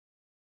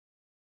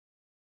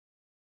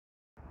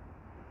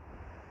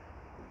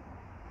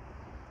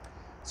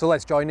So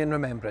let's join in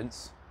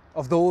remembrance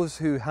of those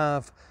who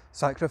have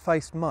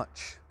sacrificed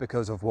much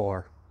because of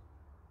war.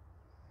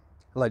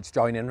 Let's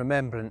join in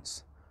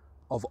remembrance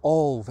of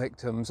all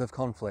victims of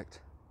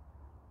conflict.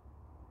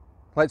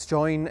 Let's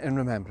join in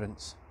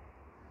remembrance,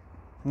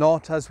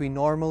 not as we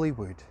normally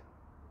would,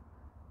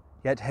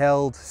 yet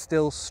held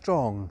still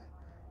strong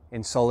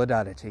in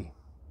solidarity.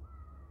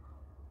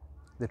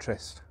 The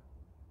tryst.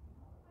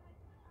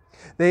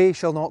 They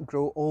shall not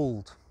grow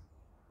old,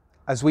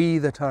 as we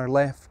that are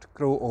left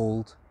grow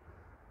old.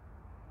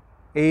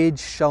 Age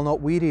shall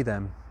not weary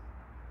them,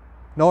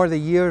 nor the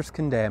years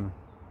condemn.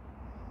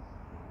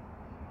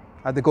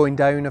 At the going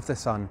down of the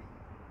sun,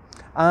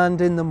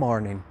 and in the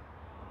morning,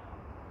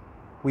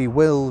 we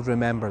will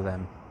remember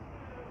them.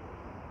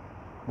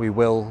 We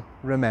will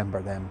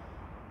remember them.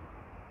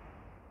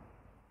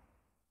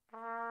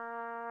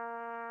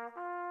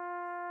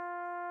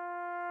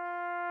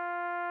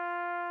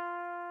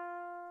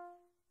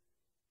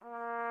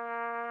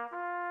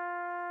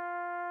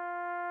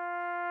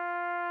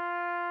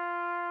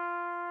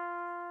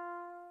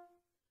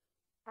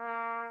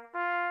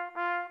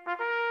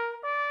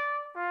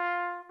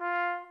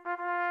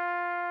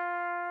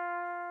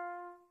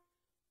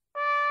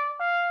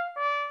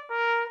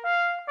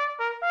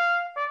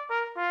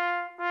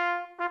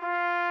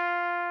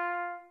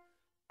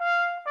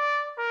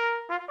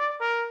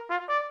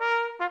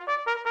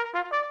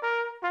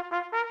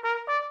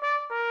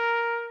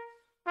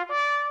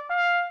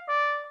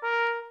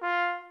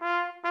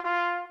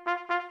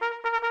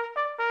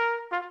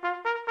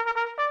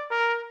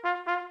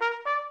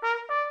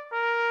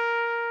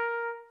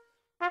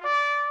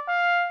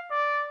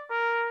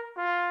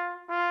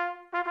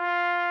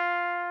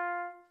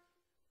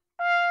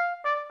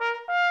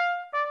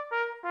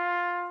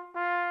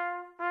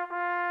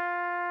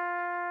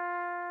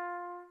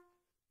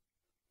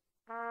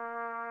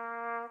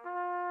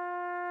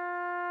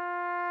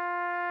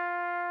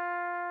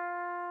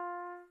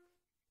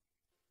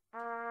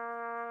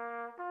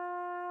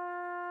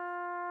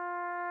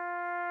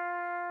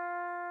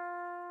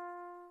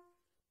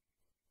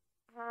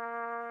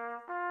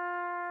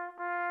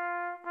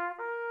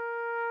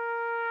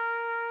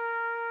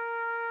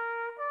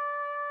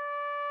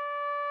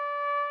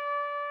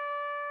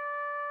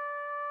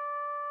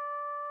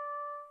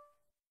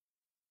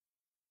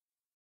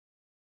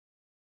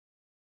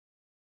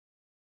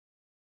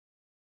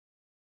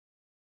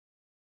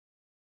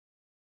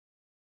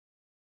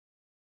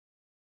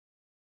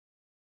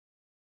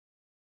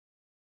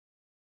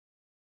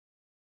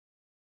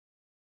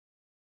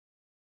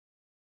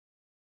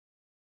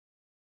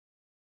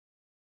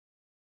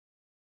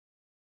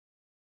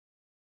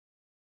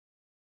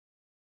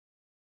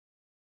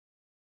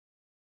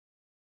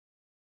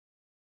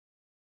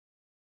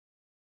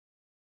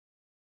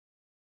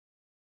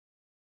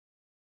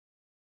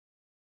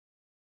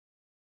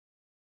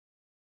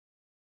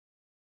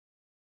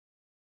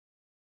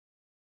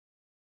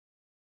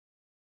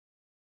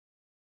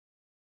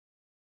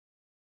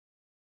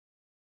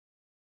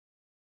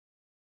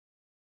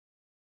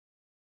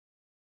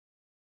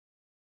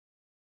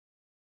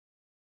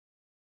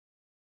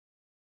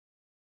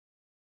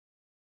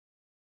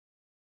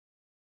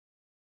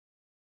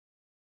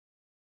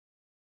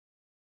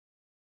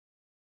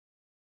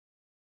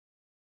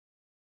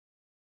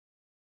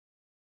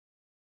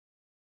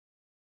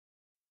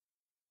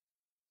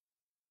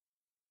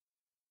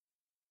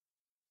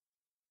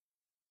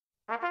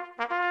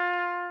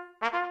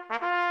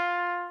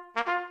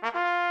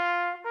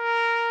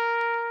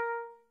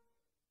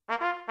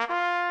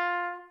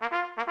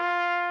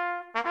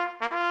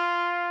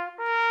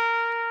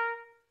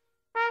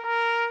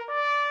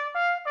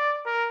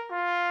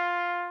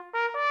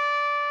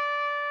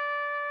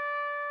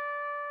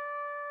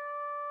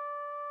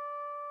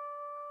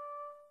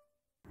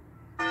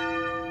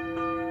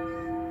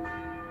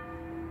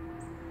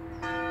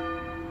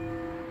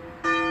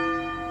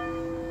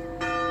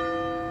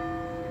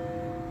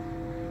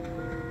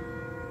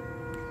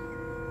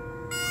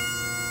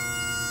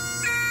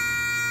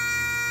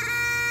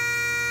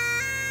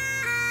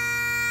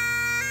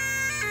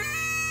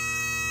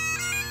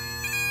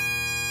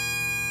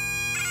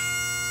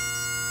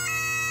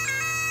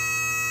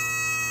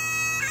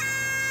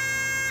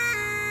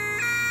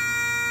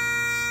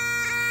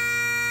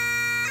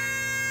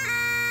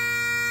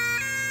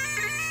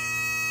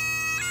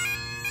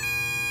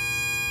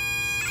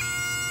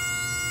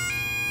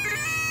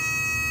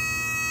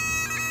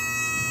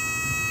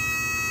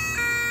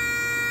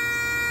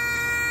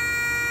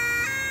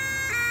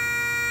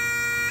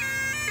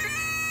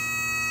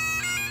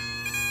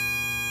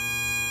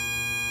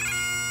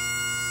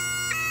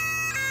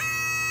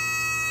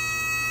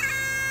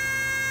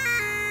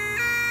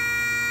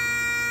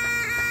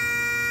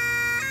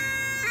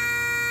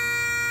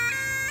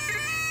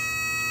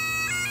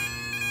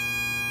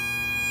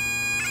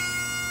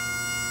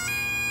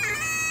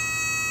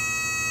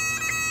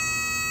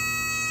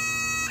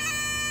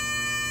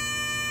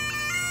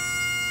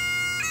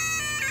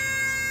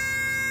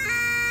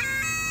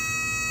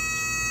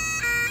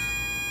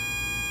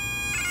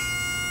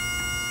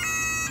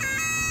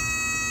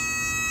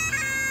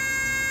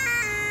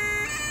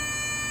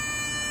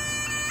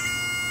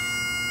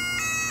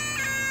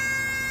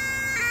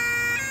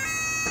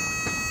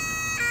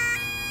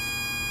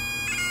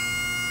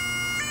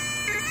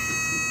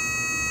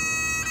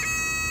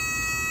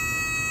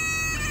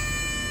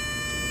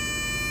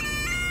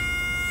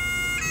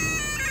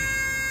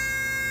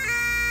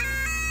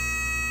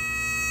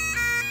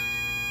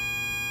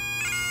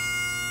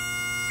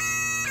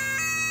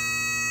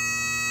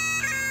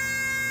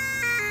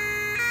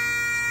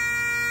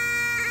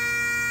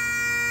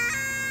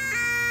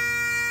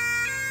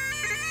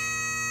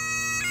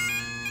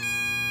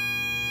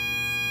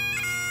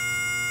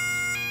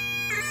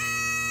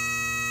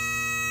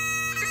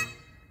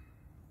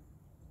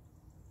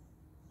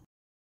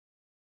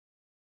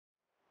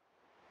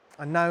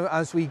 And now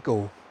as we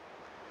go,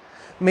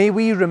 may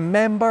we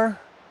remember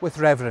with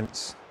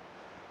reverence,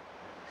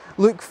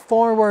 look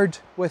forward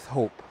with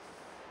hope,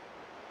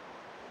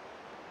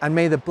 and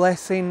may the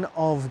blessing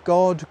of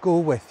God go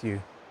with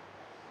you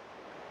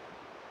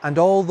and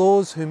all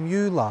those whom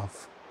you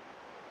love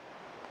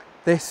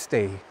this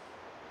day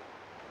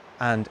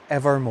and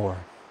evermore.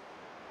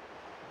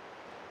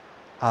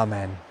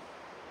 Amen.